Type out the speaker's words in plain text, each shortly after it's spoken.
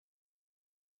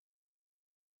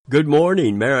Good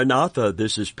morning, Maranatha.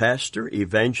 This is Pastor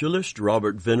Evangelist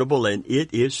Robert Venable, and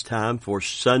it is time for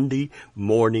Sunday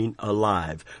Morning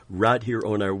Alive, right here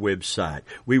on our website.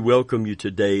 We welcome you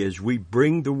today as we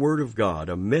bring the Word of God,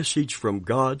 a message from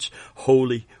God's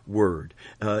holy Word,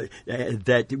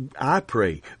 that I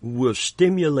pray will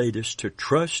stimulate us to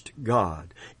trust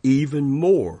God even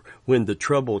more when the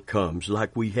trouble comes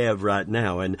like we have right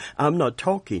now. And I'm not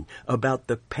talking about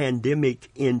the pandemic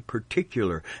in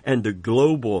particular and the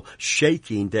global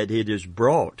shaking that it has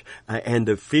brought, and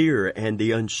the fear and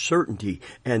the uncertainty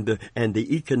and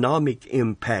the economic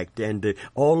impact and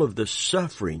all of the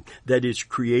suffering that is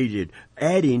created,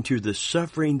 adding to the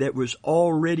suffering that was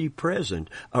already present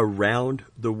around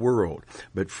the world.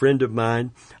 But friend of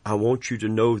mine, I want you to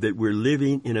know that we're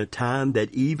living in a time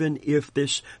that even if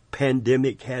this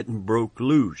pandemic hadn't broke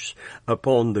loose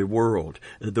upon the world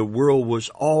was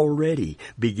already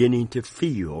beginning to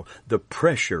feel the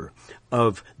pressure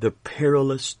of the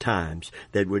perilous times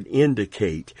that would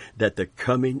indicate that the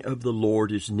coming of the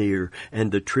Lord is near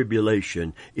and the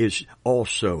tribulation is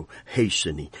also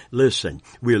hastening. Listen,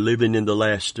 we're living in the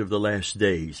last of the last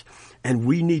days, and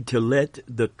we need to let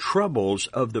the troubles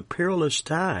of the perilous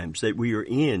times that we are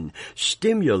in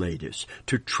stimulate us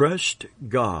to trust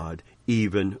God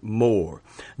even more,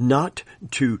 not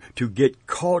to get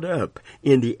caught up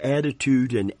in the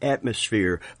attitude and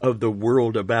atmosphere of the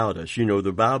world about us. You know,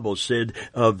 the Bible said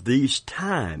of these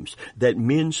times that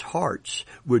men's hearts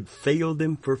would fail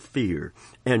them for fear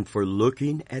and for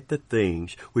looking at the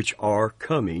things which are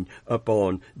coming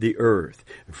upon the earth.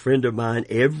 A friend of mine,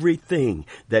 everything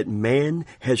that man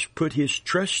has put his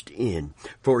trust in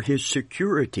for his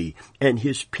security and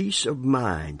his peace of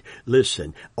mind,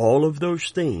 listen, all of those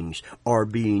things are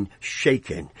being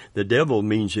shaken. The devil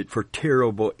means it for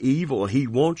terrible evil. He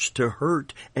wants to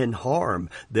hurt and harm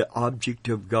the object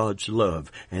of God's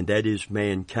love, and that is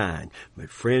mankind.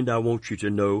 But friend, I want you to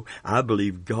know, I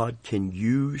believe God can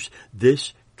use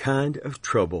this kind of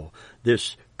trouble,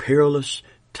 this perilous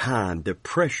time, the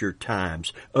pressure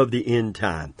times of the end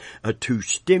time, to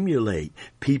stimulate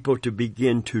people to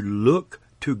begin to look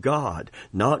to God,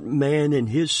 not man and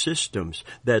his systems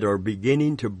that are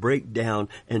beginning to break down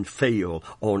and fail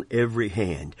on every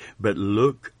hand, but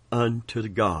look unto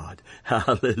God.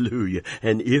 Hallelujah.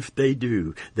 And if they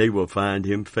do, they will find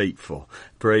Him faithful.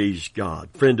 Praise God.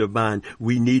 Friend of mine,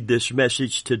 we need this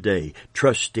message today,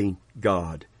 trusting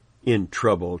God in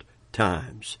troubled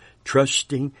times.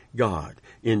 Trusting God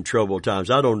in troubled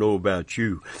times. I don't know about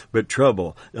you, but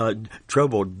trouble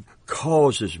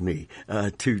causes me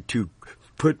to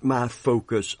put my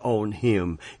focus on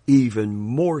Him even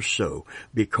more so,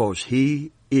 because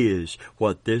He is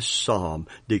what this psalm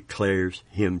declares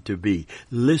Him to be.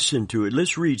 Listen to it.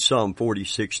 Let's read Psalm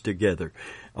 46 together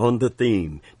on the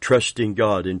theme, trusting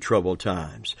God in troubled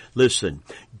times. Listen,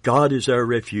 God is our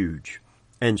refuge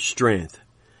and strength,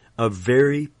 a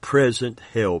very present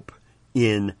help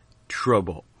in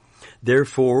trouble.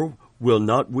 Therefore will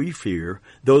not we fear,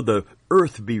 though the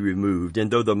earth be removed,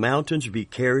 and though the mountains be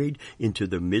carried into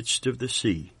the midst of the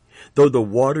sea, though the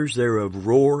waters thereof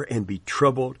roar and be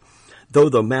troubled, though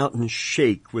the mountains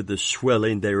shake with the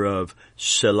swelling thereof.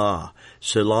 Selah.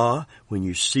 Selah, when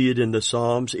you see it in the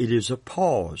Psalms, it is a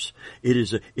pause. It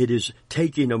is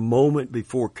taking a moment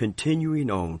before continuing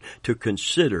on to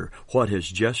consider what has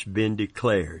just been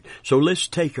declared. So let's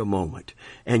take a moment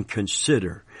and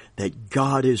consider that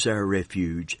God is our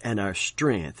refuge and our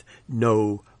strength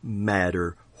no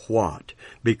matter what.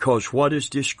 Because what is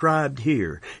described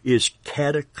here is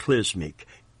cataclysmic,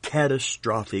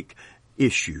 catastrophic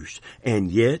issues.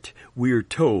 And yet we are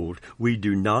told we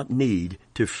do not need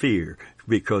to fear,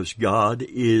 because God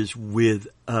is with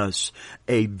us,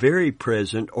 a very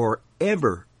present or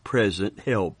ever present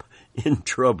help in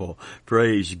trouble.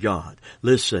 Praise God.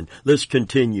 Listen, let's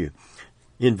continue.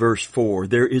 In verse 4,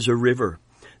 there is a river,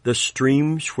 the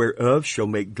streams whereof shall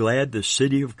make glad the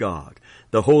city of God,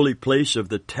 the holy place of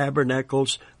the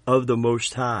tabernacles of the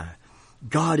Most High.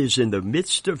 God is in the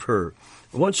midst of her.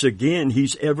 Once again,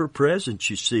 He's ever present,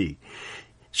 you see.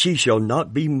 She shall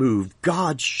not be moved.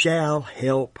 God shall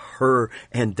help her,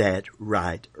 and that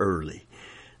right early.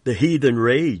 The heathen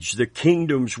raged. The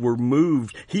kingdoms were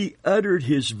moved. He uttered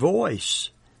His voice.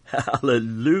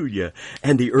 Hallelujah.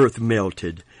 And the earth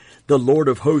melted. The Lord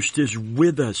of hosts is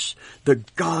with us. The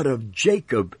God of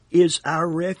Jacob is our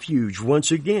refuge.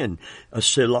 Once again, a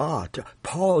Selah, to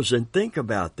pause and think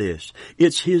about this.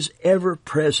 It's His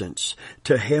ever-presence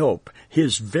to help,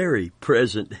 His very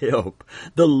present help.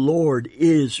 The Lord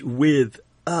is with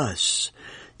us.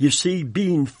 You see,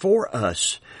 being for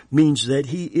us means that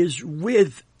He is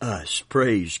with us.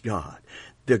 Praise God.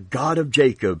 The God of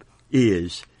Jacob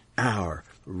is our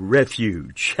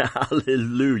refuge.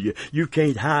 Hallelujah. You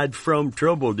can't hide from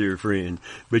trouble, dear friend,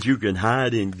 but you can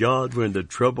hide in God when the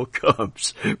trouble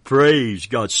comes. Praise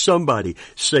God. Somebody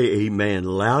say amen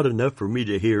loud enough for me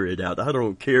to hear it out. I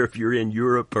don't care if you're in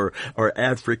Europe or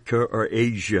Africa or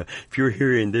Asia. If you're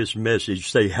hearing this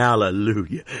message, say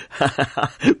hallelujah.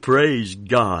 Praise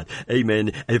God.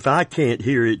 Amen. If I can't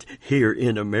hear it here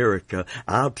in America,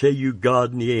 I'll tell you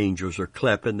God and the angels are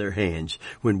clapping their hands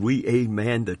when we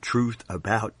amen the truth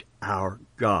about our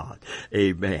God.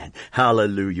 Amen.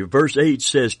 Hallelujah. Verse 8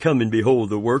 says, Come and behold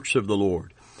the works of the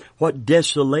Lord. What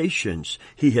desolations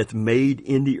he hath made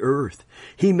in the earth.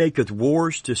 He maketh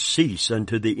wars to cease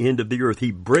unto the end of the earth. He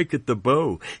breaketh the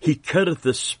bow. He cutteth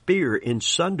the spear in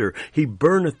sunder. He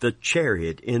burneth the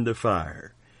chariot in the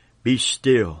fire. Be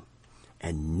still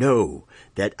and know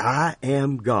that I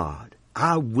am God.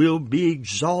 I will be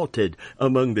exalted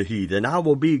among the heathen. I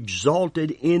will be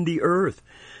exalted in the earth.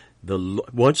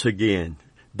 Once again,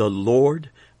 the Lord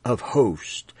of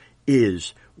hosts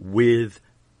is with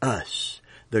us.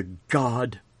 The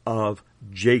God of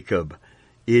Jacob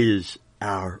is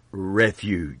our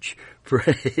refuge.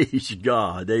 Praise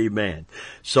God. Amen.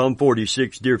 Psalm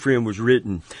 46, dear friend, was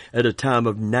written at a time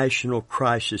of national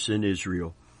crisis in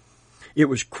Israel. It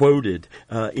was quoted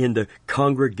in the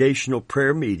congregational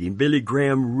prayer meeting. Billy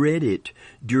Graham read it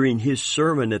during his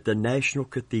sermon at the National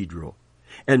Cathedral.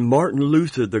 And Martin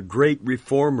Luther, the great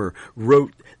reformer,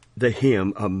 wrote the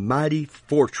hymn, A Mighty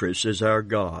Fortress is Our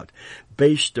God,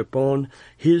 based upon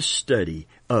his study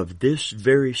of this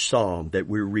very psalm that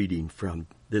we're reading from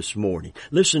this morning.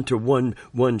 Listen to one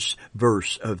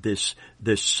verse of this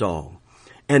song.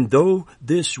 And though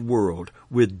this world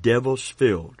with devils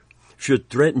filled should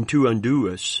threaten to undo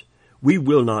us, we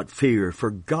will not fear,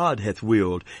 for God hath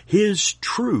willed his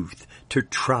truth to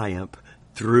triumph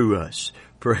through us.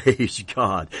 Praise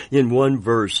God. In one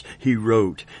verse, he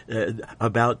wrote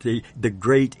about the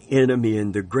great enemy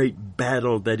and the great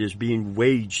battle that is being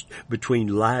waged between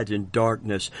light and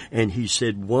darkness. And he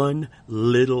said, one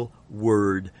little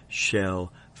word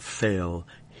shall fail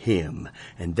him.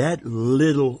 And that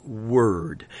little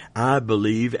word, I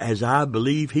believe, as I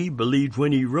believe he believed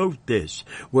when he wrote this,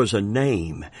 was a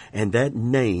name. And that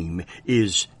name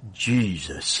is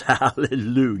Jesus.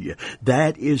 Hallelujah.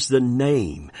 That is the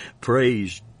name.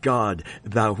 Praise God,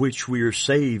 by which we are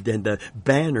saved, and the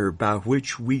banner by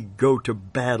which we go to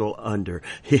battle under.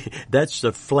 That's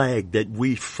the flag that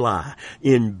we fly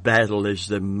in battle, is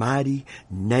the mighty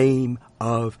name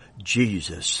of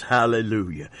Jesus.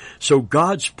 Hallelujah. So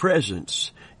God's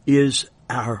presence is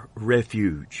our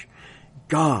refuge.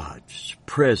 God's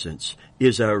presence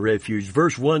is our refuge.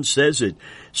 Verse 1 says it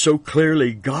so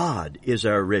clearly. God is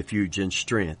our refuge and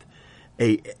strength,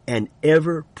 an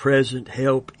ever-present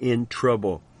help in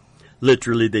trouble.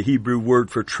 Literally, the Hebrew word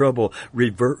for trouble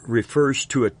refers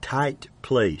to a tight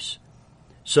place.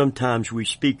 Sometimes we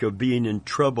speak of being in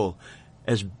trouble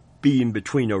as being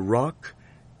between a rock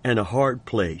and a hard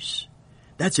place.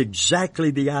 That's exactly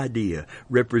the idea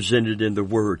represented in the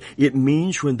word. It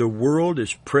means when the world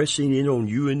is pressing in on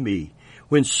you and me,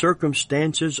 when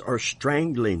circumstances are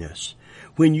strangling us,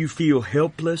 when you feel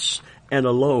helpless and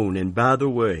alone. And by the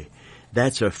way,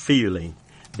 that's a feeling.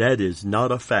 That is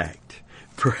not a fact.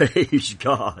 Praise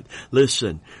God.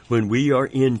 Listen, when we are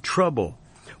in trouble,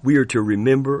 we are to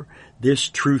remember this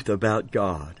truth about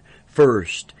God.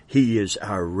 First, He is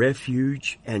our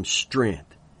refuge and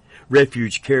strength.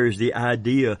 Refuge carries the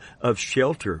idea of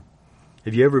shelter.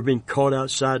 Have you ever been caught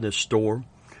outside in a storm?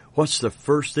 What's the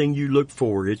first thing you look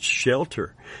for? It's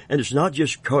shelter. And it's not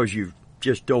just because you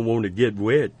just don't want to get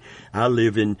wet. I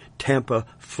live in Tampa,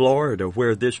 Florida,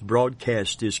 where this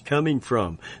broadcast is coming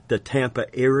from, the Tampa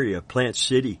area, Plant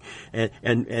City, and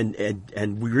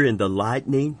we're in the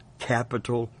lightning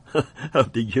capital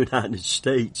of the United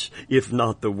States, if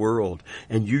not the world,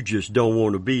 and you just don't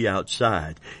want to be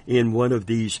outside in one of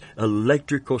these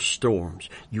electrical storms.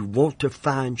 You want to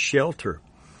find shelter.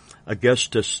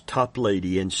 Augustus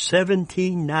Toplady in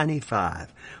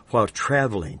 1795, while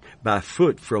traveling by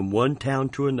foot from one town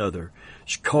to another,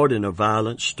 was caught in a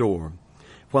violent storm.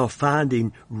 While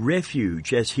finding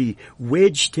refuge as he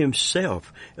wedged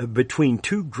himself between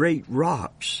two great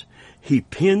rocks, he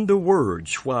penned the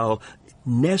words while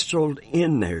nestled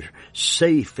in there,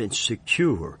 safe and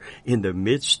secure in the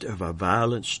midst of a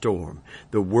violent storm.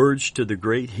 The words to the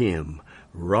great hymn,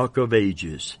 Rock of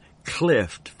Ages,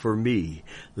 cleft for me,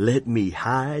 let me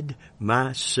hide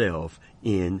myself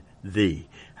in thee.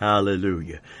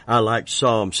 Hallelujah. I like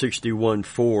Psalm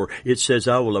 61:4. It says,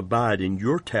 I will abide in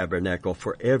your tabernacle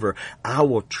forever. I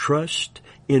will trust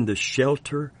in the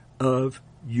shelter of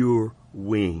your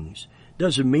wings.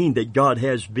 doesn't mean that God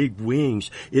has big wings.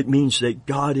 It means that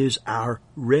God is our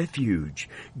refuge.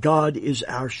 God is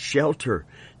our shelter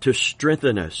to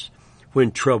strengthen us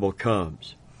when trouble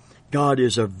comes. God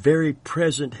is a very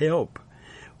present help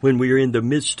when we are in the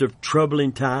midst of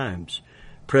troubling times.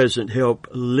 Present help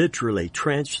literally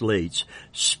translates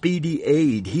speedy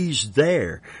aid. He's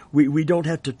there. We don't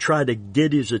have to try to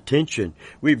get His attention.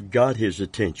 We've got His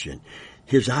attention.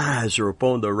 His eyes are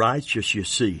upon the righteous, you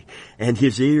see, and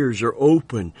His ears are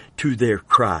open to their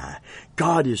cry.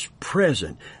 God is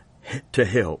present to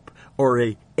help, or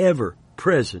a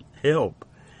ever-present help.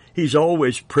 He's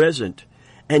always present,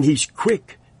 and He's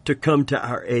quick to come to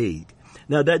our aid.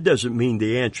 Now, that doesn't mean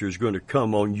the answer is going to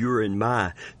come on your and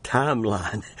my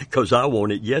timeline, because I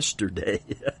want it yesterday.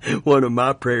 One of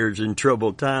my prayers in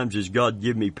troubled times is, God,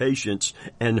 give me patience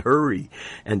and hurry.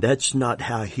 And that's not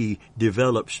how He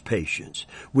develops patience.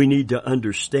 We need to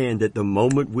understand that the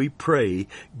moment we pray,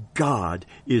 God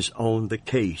is on the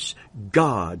case.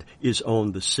 God is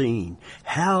on the scene.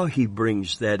 How He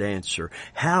brings that answer,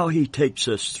 how He takes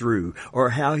us through, or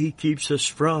how He keeps us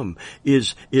from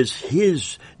is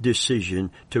His decision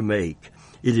to make.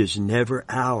 It is never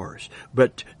ours.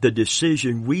 But the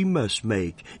decision we must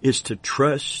make is to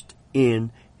trust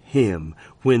in Him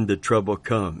when the trouble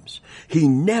comes. He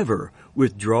never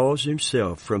withdraws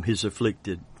Himself from His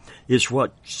afflicted. It's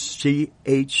what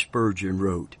C.H. Spurgeon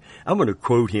wrote. I'm going to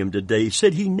quote him today. He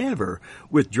said He never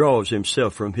withdraws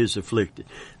Himself from His afflicted.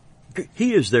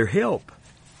 He is their help.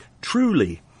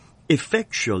 Truly,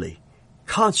 effectually,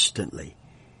 constantly.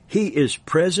 He is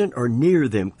present or near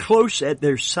them, close at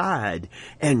their side,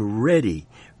 and ready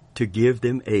to give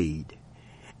them aid.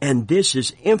 And this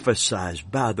is emphasized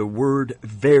by the word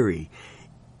very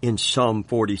in Psalm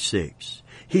 46.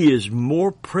 He is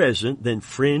more present than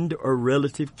friend or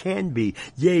relative can be,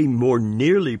 yea, more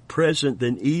nearly present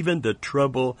than even the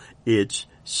trouble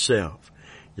itself.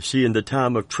 You see, in the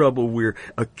time of trouble, we're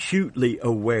acutely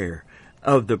aware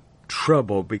of the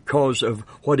trouble because of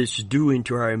what it's doing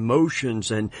to our emotions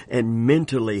and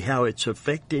mentally how it's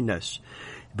affecting us.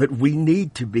 But we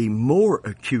need to be more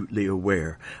acutely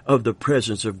aware of the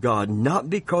presence of God, not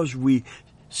because we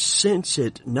sense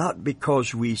it, not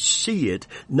because we see it,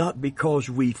 not because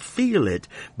we feel it,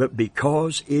 but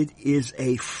because it is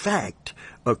a fact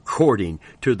according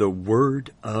to the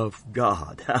Word of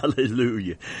God.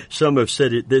 Hallelujah. Some have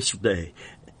said it this way.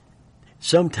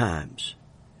 Sometimes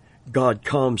God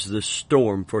calms the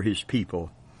storm for His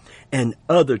people, and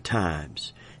other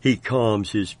times He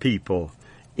calms His people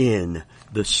in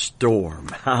the storm.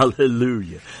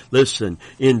 Hallelujah. Listen,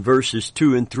 in verses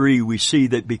 2 and 3, we see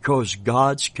that because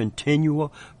God's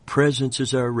continual presence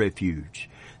is our refuge,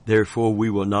 therefore we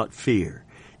will not fear,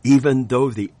 even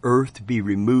though the earth be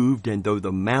removed and though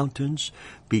the mountains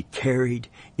be carried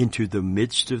into the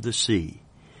midst of the sea,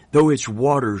 though its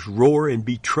waters roar and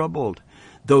be troubled,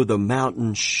 though the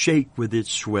mountains shake with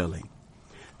its swelling.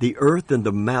 The earth and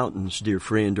the mountains, dear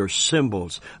friend, are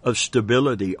symbols of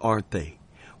stability, aren't they?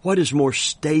 What is more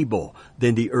stable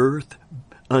than the earth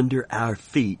under our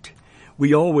feet?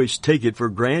 We always take it for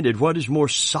granted. What is more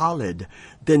solid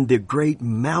than the great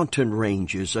mountain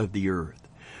ranges of the earth?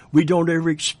 We don't ever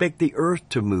expect the earth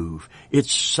to move.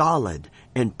 It's solid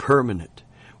and permanent.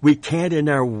 We can't in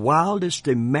our wildest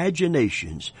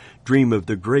imaginations dream of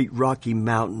the great Rocky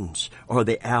Mountains or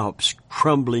the Alps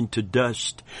crumbling to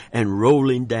dust and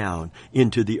rolling down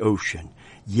into the ocean.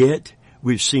 Yet,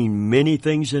 we've seen many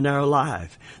things in our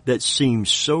life that seem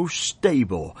so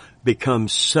stable become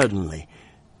suddenly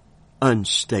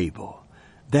unstable.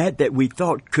 That we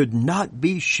thought could not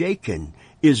be shaken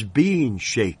is being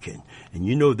shaken. And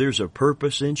you know there's a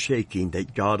purpose in shaking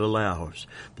that God allows.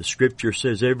 The Scripture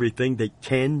says everything that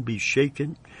can be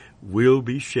shaken will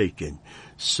be shaken,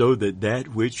 so that that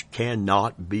which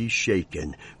cannot be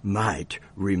shaken might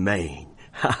remain.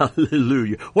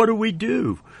 Hallelujah. What do we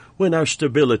do when our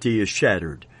stability is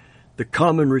shattered? The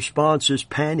common response is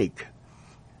panic,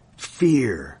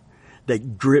 fear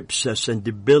that grips us and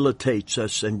debilitates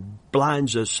us and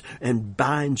blinds us and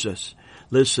binds us.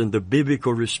 Listen, the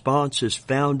biblical response is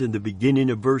found in the beginning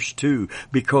of verse 2.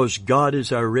 Because God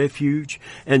is our refuge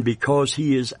and because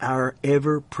He is our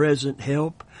ever-present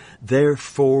help,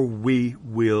 therefore we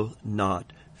will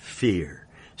not fear.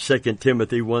 2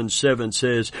 Timothy 1:7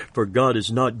 says, For God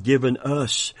has not given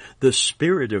us the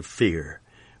spirit of fear,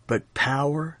 but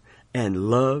power and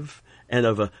love and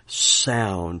of a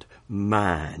sound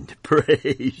mind.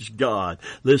 Praise God.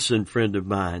 Listen, friend of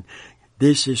mine.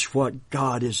 This is what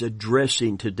God is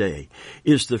addressing today,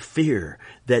 is the fear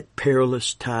that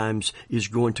perilous times is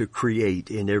going to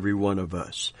create in every one of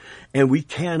us. And we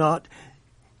cannot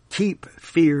keep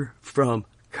fear from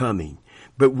coming.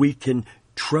 but we can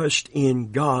trust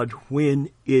in God when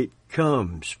it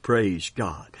comes. Praise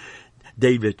God.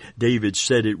 David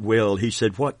said it well. He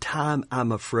said, what time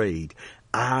I'm afraid,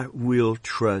 I will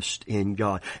trust in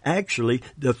God. Actually,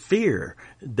 the fear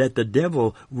that the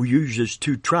devil uses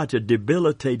to try to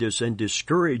debilitate us and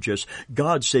discourage us,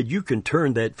 God said you can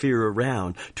turn that fear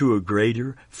around to a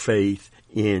greater faith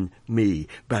in me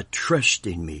by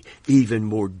trusting me even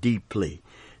more deeply.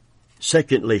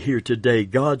 Secondly, here today,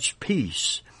 God's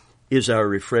peace is our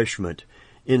refreshment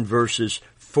in verses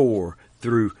 4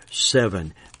 through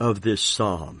 7 of this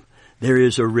psalm. There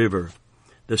is a river,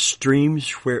 the streams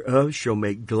whereof shall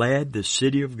make glad the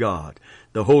city of God,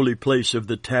 the holy place of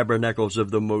the tabernacles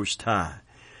of the Most High.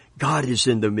 God is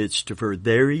in the midst of her.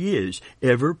 There He is,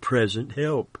 ever-present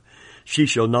help. She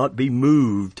shall not be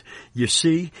moved. You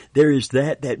see, there is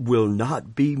that will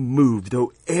not be moved,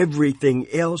 though everything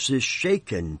else is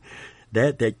shaken.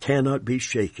 That cannot be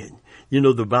shaken. You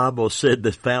know, the Bible said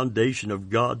the foundation of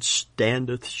God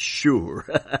standeth sure.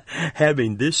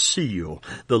 Having this seal,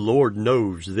 the Lord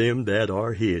knows them that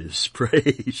are His.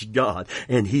 Praise God.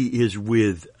 And He is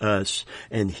with us,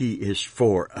 and He is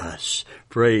for us.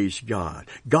 Praise God.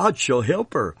 God shall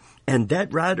help her, and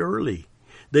that right early.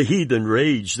 The heathen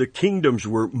raged, the kingdoms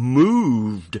were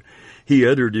moved. He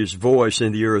uttered His voice,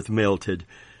 and the earth melted.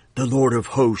 The Lord of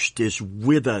hosts is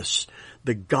with us.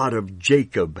 The God of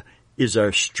Jacob is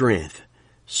our strength.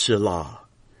 Selah.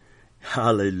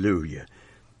 Hallelujah.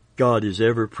 God is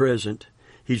ever present.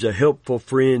 He's a helpful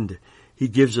friend. He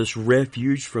gives us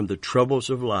refuge from the troubles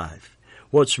of life.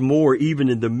 What's more, even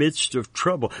in the midst of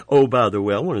trouble. Oh, by the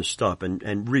way, I want to stop and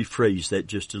rephrase that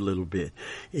just a little bit.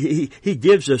 He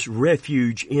gives us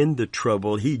refuge in the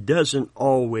trouble. He doesn't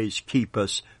always keep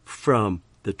us from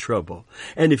the trouble.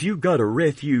 And if you've got a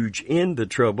refuge in the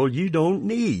trouble, you don't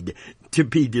need to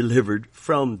be delivered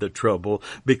from the trouble,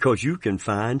 because you can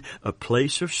find a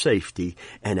place of safety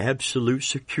and absolute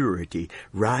security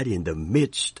right in the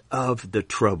midst of the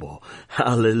trouble.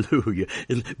 Hallelujah.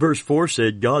 Verse 4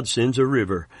 said, God sends a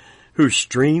river, whose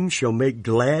streams shall make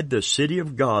glad the city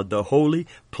of God, the holy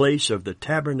place of the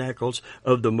tabernacles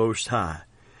of the Most High.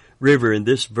 River in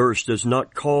this verse does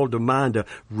not call to mind a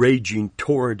raging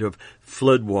torrent of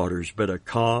floodwaters, but a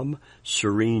calm,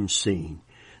 serene scene.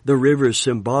 The river is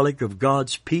symbolic of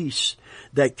God's peace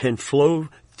that can flow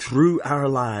through our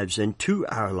lives and to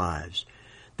our lives.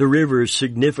 The river is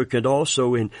significant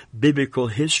also in biblical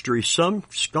history. Some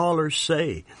scholars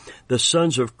say the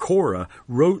sons of Korah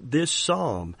wrote this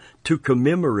psalm to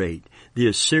commemorate the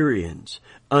Assyrians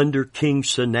under King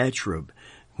Sennacherib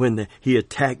when he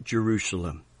attacked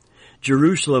Jerusalem.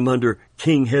 Jerusalem under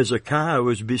King Hezekiah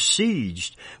was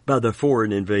besieged by the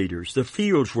foreign invaders. The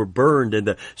fields were burned and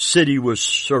the city was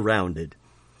surrounded.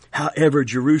 However,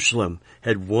 Jerusalem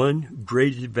had one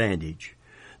great advantage.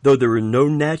 Though there were no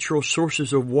natural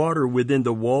sources of water within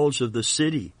the walls of the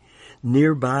city,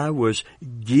 nearby was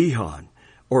Gihon,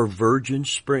 or Virgin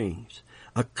Springs.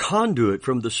 A conduit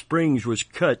from the springs was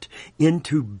cut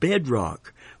into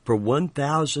bedrock for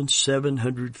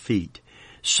 1,700 feet.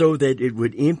 So that it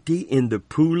would empty in the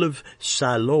pool of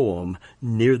Siloam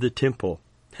near the temple.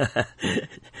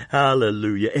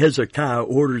 Hallelujah. Hezekiah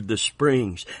ordered the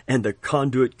springs and the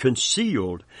conduit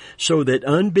concealed, so that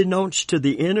unbeknownst to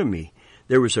the enemy,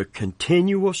 there was a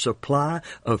continual supply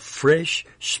of fresh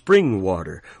spring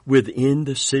water within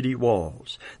the city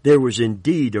walls. There was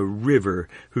indeed a river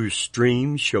whose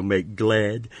streams shall make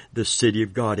glad the city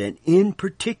of God. And in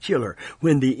particular,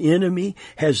 when the enemy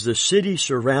has the city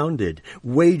surrounded,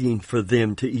 waiting for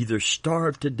them to either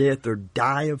starve to death or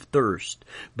die of thirst.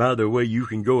 By the way, you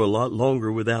can go a lot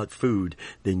longer without food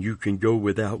than you can go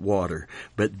without water.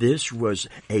 But this was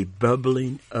a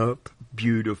bubbling up,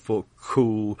 beautiful,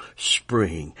 cool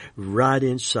spring right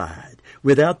inside.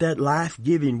 Without that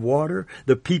life-giving water,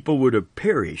 the people would have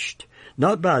perished,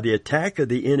 not by the attack of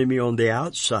the enemy on the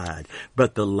outside,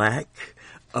 but the lack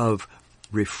of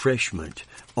refreshment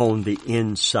on the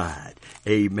inside.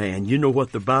 Amen. You know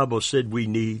what the Bible said we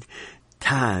need?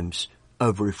 Times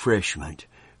of refreshment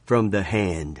from the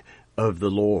hand of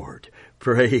the Lord.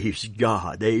 Praise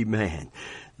God. Amen.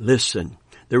 Listen.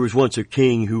 There was once a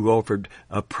king who offered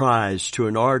a prize to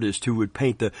an artist who would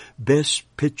paint the best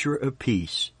picture of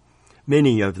peace.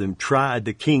 Many of them tried.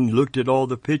 The king looked at all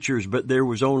the pictures, but there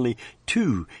was only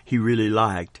two he really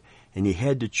liked, and he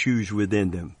had to choose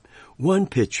within them. One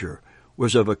picture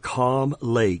was of a calm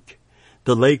lake.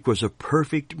 The lake was a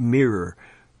perfect mirror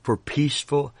for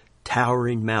peaceful,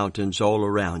 towering mountains all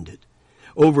around it.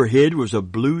 Overhead was a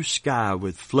blue sky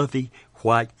with fluffy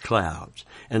white clouds,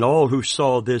 and all who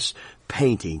saw this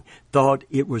painting thought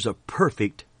it was a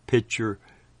perfect picture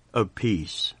of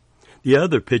peace. The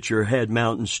other picture had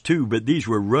mountains too, but these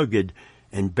were rugged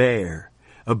and bare.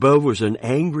 Above was an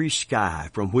angry sky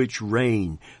from which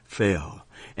rain fell,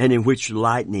 and in which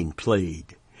lightning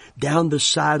played. Down the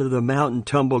side of the mountain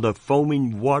tumbled a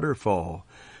foaming waterfall.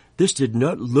 This did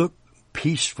not look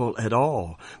peaceful at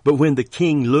all, but when the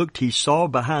king looked, he saw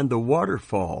behind the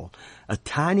waterfall a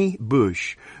tiny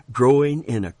bush growing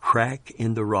in a crack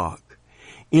in the rock.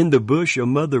 In the bush a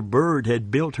mother bird had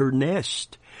built her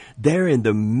nest. There in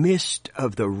the midst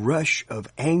of the rush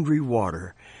of angry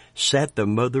water sat the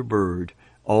mother bird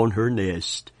on her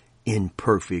nest in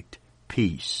perfect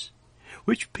peace.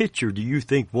 Which picture do you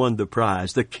think won the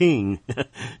prize? The king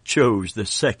chose the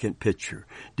second picture.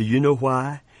 Do you know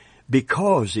why?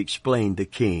 Because, explained the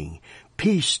king,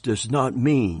 peace does not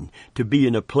mean to be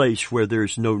in a place where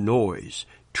there's no noise,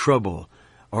 trouble,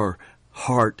 or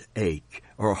heartache,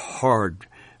 or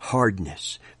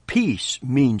hardness. Peace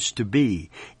means to be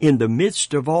in the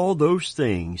midst of all those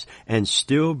things and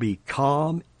still be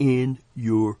calm in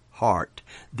your heart.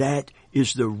 That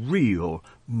is the real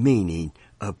meaning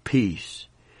of peace.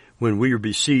 When we are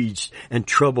besieged and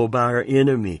troubled by our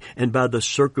enemy and by the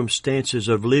circumstances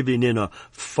of living in a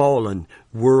fallen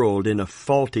world, in a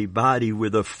faulty body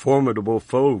with a formidable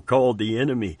foe called the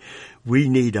enemy, we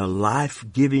need a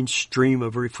life-giving stream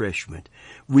of refreshment.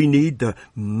 We need the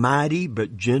mighty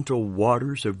but gentle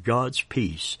waters of God's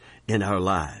peace in our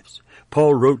lives.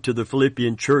 Paul wrote to the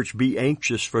Philippian church, "Be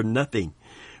anxious for nothing,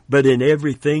 but in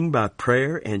everything by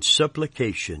prayer and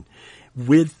supplication,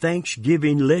 with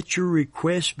thanksgiving, let your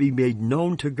requests be made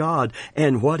known to God."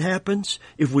 And what happens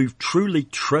if we truly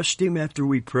trust Him after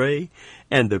we pray?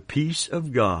 And the peace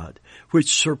of God,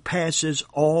 which surpasses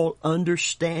all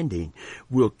understanding,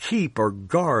 will keep or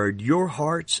guard your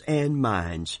hearts and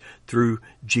minds through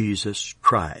Jesus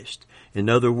Christ. In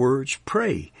other words,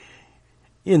 pray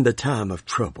in the time of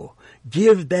trouble.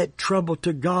 Give that trouble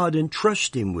to God and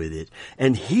trust Him with it,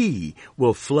 and He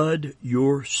will flood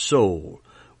your soul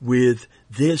with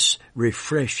this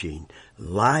refreshing,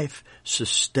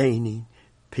 life-sustaining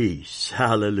peace.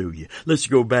 Hallelujah. Let's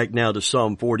go back now to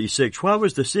Psalm 46. Why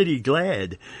was the city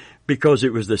glad? Because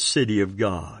it was the city of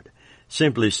God.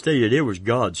 Simply stated, it was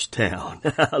God's town.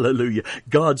 Hallelujah.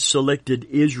 God selected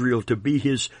Israel to be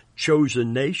His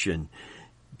chosen nation.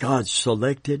 God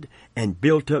selected and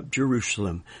built up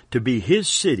Jerusalem to be His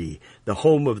city, the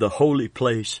home of the holy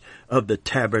place of the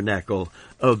tabernacle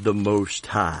of the Most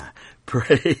High.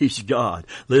 Praise God.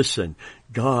 Listen,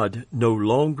 God no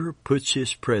longer puts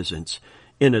His presence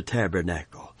in a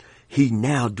tabernacle. He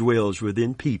now dwells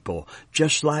within people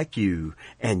just like you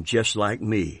and just like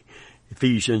me.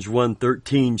 Ephesians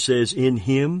 1:13 says, "In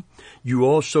Him you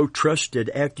also trusted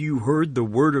after you heard the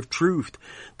word of truth,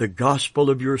 the gospel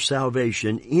of your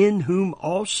salvation, in whom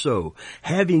also,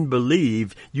 having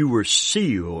believed, you were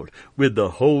sealed with the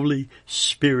Holy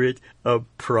Spirit of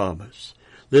promise."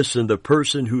 Listen, the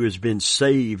person who has been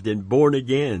saved and born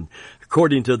again,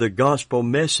 according to the gospel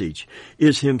message,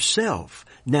 is himself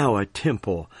now a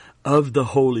temple of the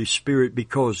Holy Spirit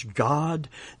because God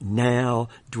now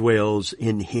dwells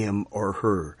in him or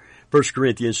her. 1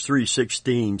 Corinthians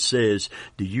 3:16 says,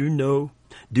 Do you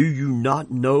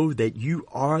not know that you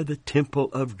are the temple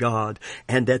of God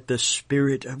and that the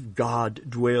Spirit of God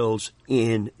dwells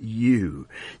in you?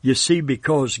 You see,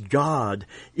 because God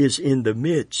is in the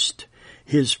midst,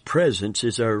 His presence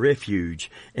is our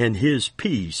refuge, and His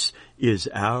peace is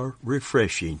our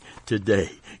refreshing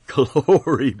today.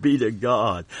 Glory be to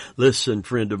God. Listen,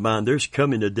 friend of mine, there's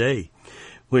coming a day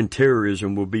when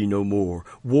terrorism will be no more.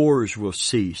 Wars will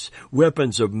cease.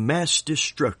 Weapons of mass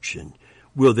destruction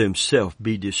will themselves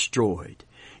be destroyed.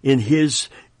 In His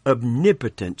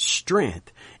omnipotent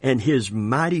strength and His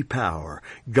mighty power,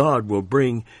 God will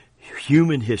bring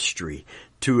human history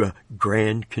to a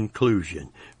grand conclusion.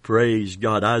 Praise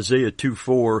God. Isaiah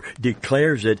 2:4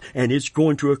 declares it, and it's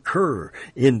going to occur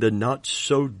in the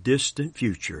not-so-distant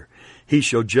future. He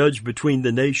shall judge between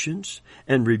the nations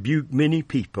and rebuke many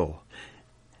people.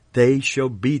 They shall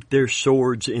beat their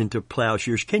swords into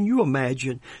plowshares. Can you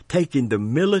imagine taking the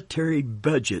military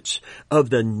budgets of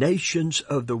the nations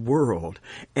of the world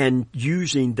and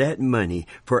using that money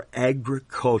for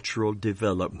agricultural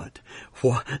development?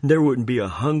 Well, there wouldn't be a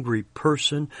hungry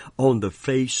person on the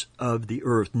face of the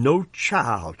earth. No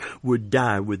child would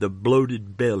die with a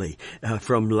bloated belly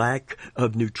from lack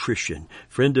of nutrition.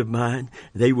 Friend of mine,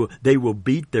 they will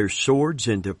beat their swords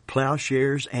into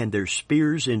plowshares and their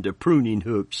spears into pruning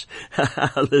hooks.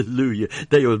 Hallelujah.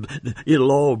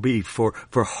 It'll all be for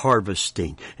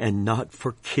harvesting and not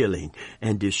for killing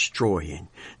and destroying.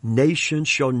 Nation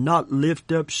shall not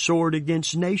lift up sword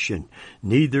against nation,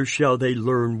 neither shall they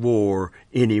learn war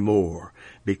anymore.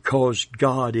 because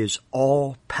God is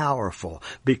all powerful,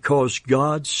 because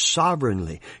God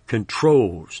sovereignly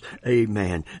controls,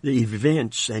 amen, the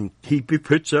events, and He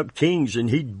puts up kings and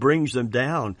He brings them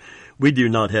down. We do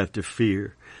not have to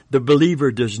fear. The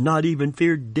believer does not even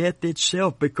fear death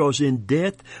itself, because in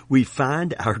death we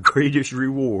find our greatest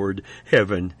reward,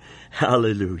 heaven.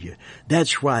 Hallelujah.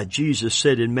 That's why Jesus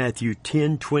said in Matthew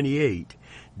 10:28,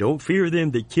 don't fear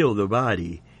them that kill the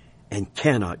body and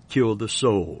cannot kill the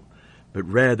soul, but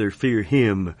rather fear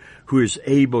Him who is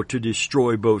able to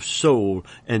destroy both soul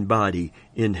and body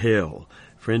in hell.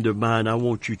 Friend of mine, I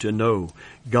want you to know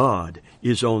God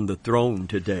is on the throne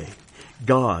today.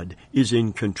 God is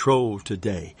in control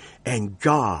today, and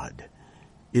God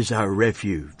is our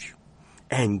refuge,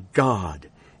 and God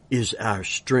is our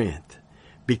strength,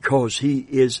 because He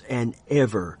is an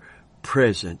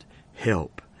ever-present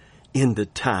help in the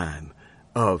time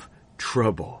of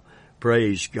trouble.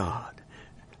 Praise God.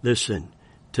 Listen,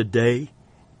 today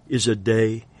is a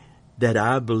day that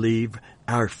I believe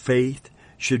our faith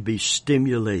should be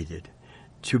stimulated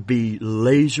to be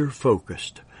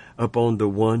laser-focused upon the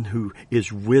one who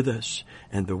is with us,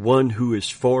 and the one who is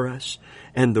for us,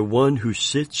 and the one who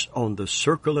sits on the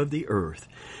circle of the earth,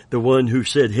 the one who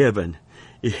said, heaven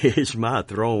is my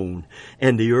throne,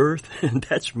 and the earth, and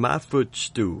that's my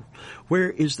footstool. Where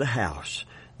is the house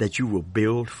that you will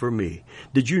build for me?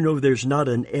 Did you know there's not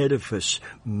an edifice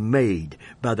made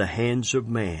by the hands of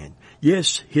man?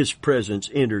 Yes, His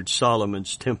presence entered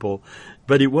Solomon's temple,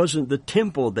 but it wasn't the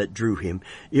temple that drew Him.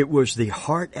 It was the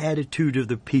heart attitude of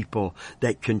the people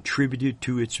that contributed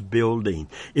to its building.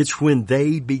 It's when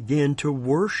they began to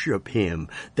worship Him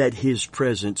that His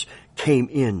presence came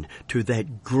in to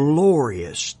that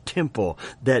glorious temple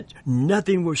that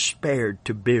nothing was spared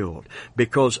to build,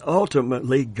 because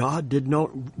ultimately God did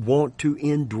not want to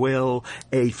indwell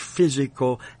a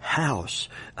physical house,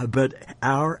 but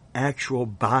our actual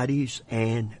bodies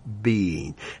and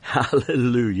being.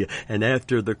 Hallelujah. And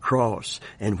after the cross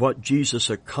and what Jesus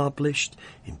accomplished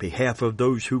in behalf of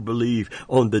those who believe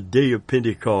on the day of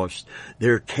Pentecost,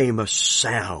 there came a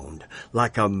sound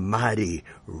like a mighty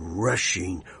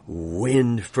rushing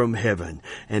wind from heaven,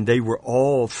 and they were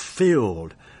all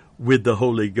filled with the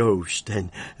Holy Ghost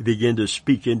and began to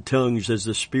speak in tongues as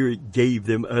the Spirit gave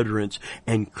them utterance,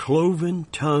 and cloven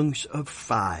tongues of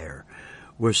fire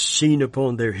was seen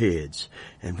upon their heads.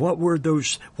 And what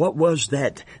was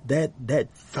that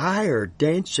fire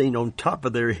dancing on top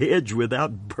of their heads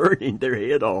without burning their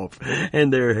head off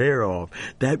and their hair off?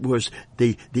 That was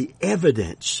the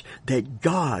evidence that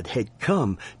God had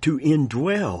come to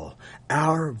indwell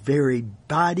our very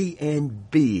body and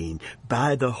being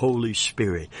by the Holy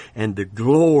Spirit. And the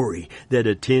glory that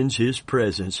attends His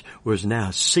presence was now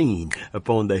seen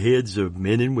upon the heads of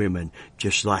men and women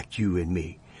just like you and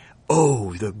me.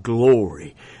 Oh, the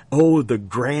glory. Oh, the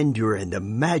grandeur and the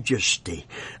majesty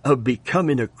of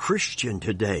becoming a Christian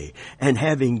today and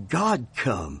having God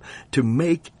come to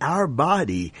make our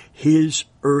body His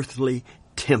earthly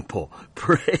temple.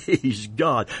 Praise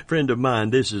God. Friend of mine,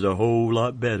 this is a whole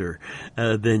lot better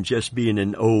than just being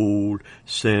an old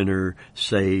sinner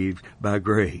saved by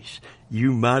grace.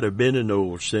 You might have been an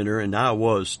old sinner, and I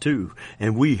was too,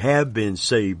 and we have been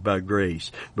saved by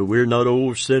grace, but we're not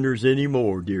old sinners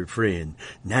anymore, dear friend.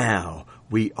 Now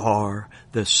we are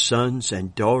the sons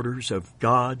and daughters of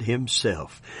God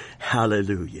Himself.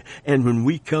 Hallelujah. And when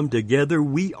we come together,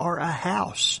 we are a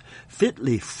house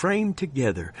fitly framed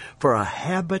together for a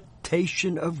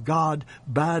habitation of God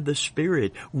by the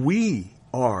Spirit. We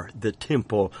are the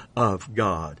temple of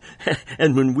God.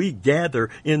 And when we gather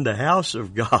in the house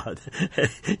of God,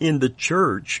 in the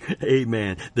church,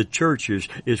 amen, the church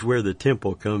is where the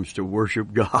temple comes to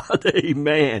worship God.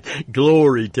 Amen.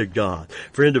 Glory to God.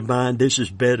 Friend of mine, this is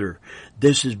better.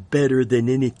 This is better than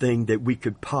anything that we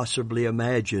could possibly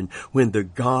imagine, when the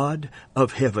God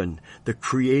of heaven, the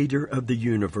creator of the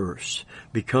universe,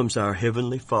 becomes our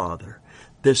heavenly Father.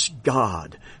 This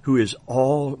God who is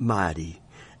almighty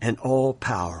and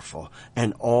all-powerful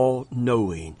and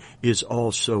all-knowing is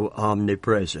also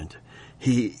omnipresent.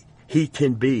 He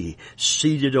can be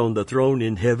seated on the throne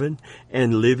in heaven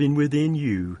and living within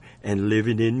you and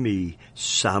living in me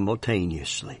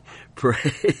simultaneously.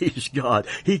 Praise God.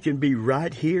 He can be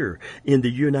right here in the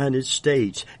United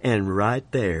States and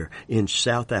right there in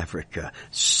South Africa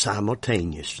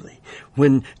simultaneously.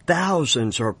 When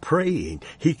thousands are praying,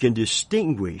 He can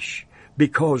distinguish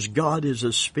because God is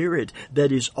a spirit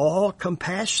that is all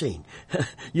compassing.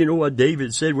 You know what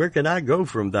David said, where can I go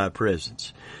from thy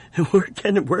presence?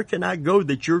 Where can I go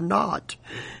that you're not?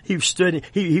 He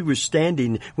was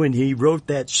standing when he wrote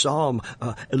that psalm,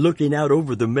 looking out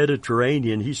over the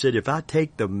Mediterranean. He said, if I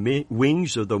take the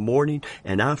wings of the morning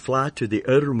and I fly to the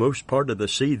uttermost part of the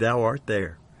sea, thou art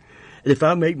there. If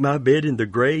I make my bed in the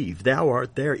grave, thou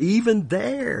art there. Even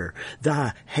there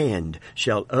thy hand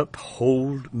shall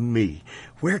uphold me.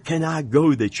 Where can I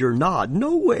go that you're not?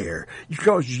 Nowhere,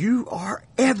 because you are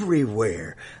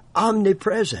everywhere.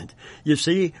 Omnipresent. You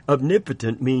see,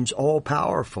 omnipotent means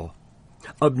all-powerful.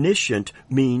 Omniscient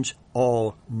means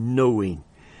all-knowing.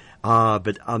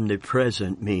 But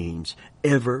omnipresent means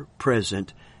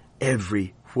ever-present,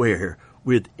 everywhere,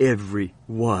 with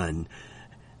everyone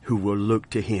who will look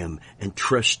to Him and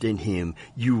trust in Him.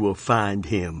 You will find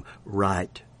Him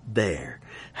right there.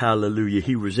 Hallelujah.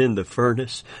 He was in the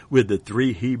furnace with the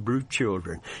 3 Hebrew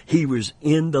children. He was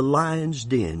in the lion's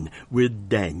den with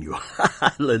Daniel.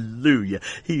 Hallelujah.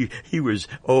 He was,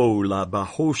 la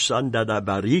bahosandada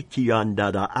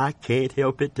barikiandada. I can't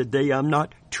help it today. I'm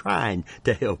not trying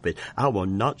to help it. I will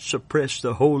not suppress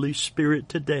the Holy Spirit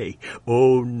today.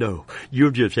 Oh no.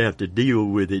 You'll just have to deal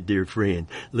with it, dear friend.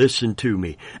 Listen to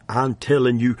me. I'm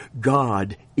telling you,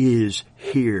 God is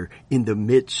here in the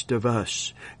midst of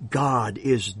us. God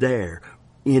is there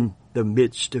in the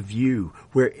midst of you,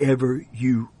 wherever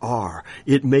you are.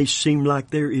 It may seem like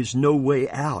there is no way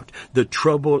out. The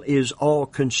trouble is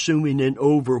all-consuming and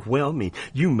overwhelming.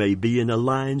 You may be in a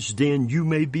lion's den. You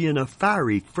may be in a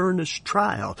fiery furnace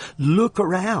trial. Look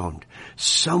around.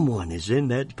 Someone is in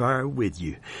that fire with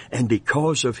you. And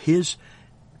because of His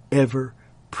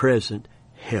ever-present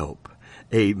help,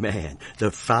 amen, the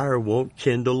fire won't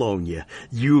kindle on you.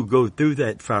 You'll go through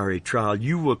that fiery trial.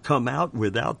 You will come out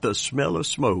without the smell of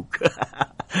smoke.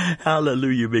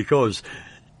 Hallelujah, because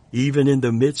even in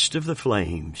the midst of the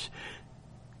flames,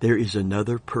 there is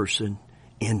another person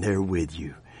in there with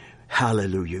you.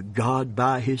 Hallelujah. God,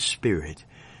 by His Spirit,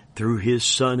 through His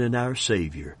Son and our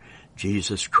Savior,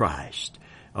 Jesus Christ.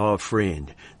 Oh,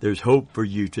 friend, there's hope for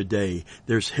you today.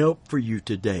 There's help for you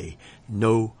today,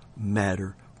 no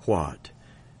matter what.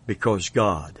 Because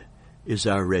God is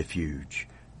our refuge.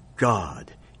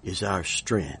 God is our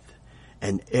strength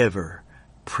and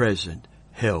ever-present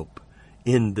help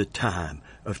in the time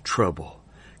of trouble.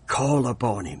 Call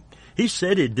upon Him. He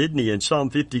said it, didn't He, in Psalm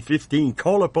 50:15,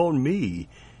 call upon me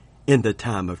in the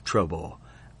time of trouble.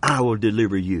 I will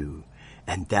deliver you,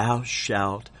 and thou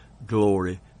shalt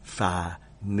glorify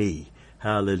me.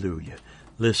 Hallelujah.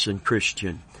 Listen,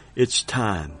 Christian, it's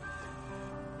time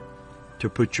to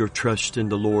put your trust in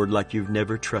the Lord like you've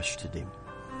never trusted Him.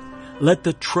 Let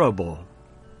the trouble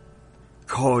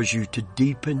cause you to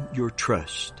deepen your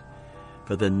trust.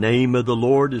 For the name of the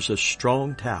Lord is a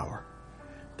strong tower.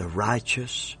 The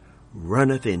righteous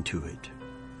runneth into it.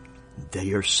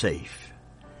 They are safe.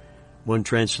 One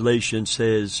translation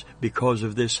says, because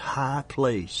of this high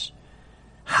place,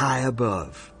 high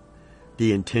above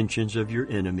the intentions of your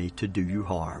enemy to do you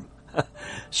harm.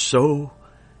 So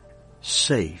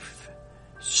safe.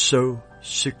 So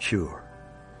secure.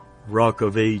 Rock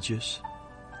of ages,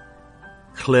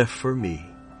 cleft for me,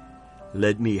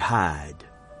 let me hide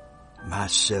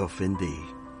myself in Thee.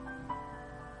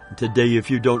 Today,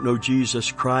 if you don't know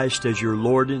Jesus Christ as your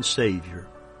Lord and Savior,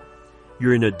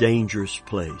 you're in a dangerous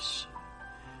place.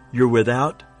 You're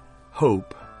without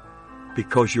hope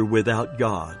because you're without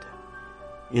God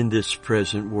in this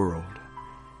present world.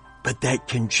 But that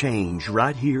can change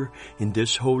right here in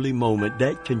this holy moment.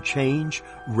 That can change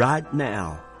right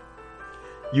now.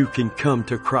 You can come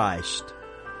to Christ.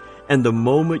 And the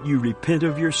moment you repent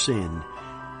of your sin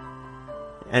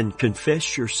and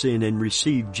confess your sin and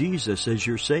receive Jesus as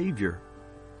your Savior,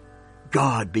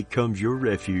 God becomes your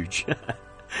refuge.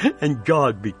 And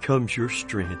God becomes your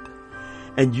strength.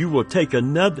 And you will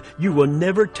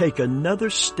never take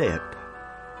another step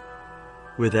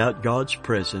without God's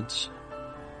presence.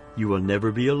 You will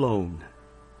never be alone.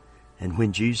 And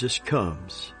when Jesus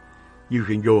comes, you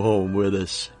can go home with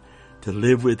us to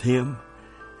live with Him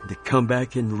and to come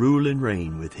back and rule and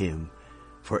reign with Him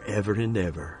forever and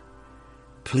ever.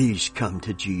 Please come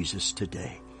to Jesus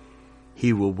today.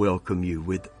 He will welcome you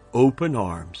with open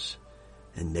arms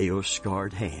and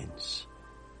nail-scarred hands.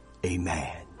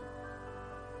 Amen.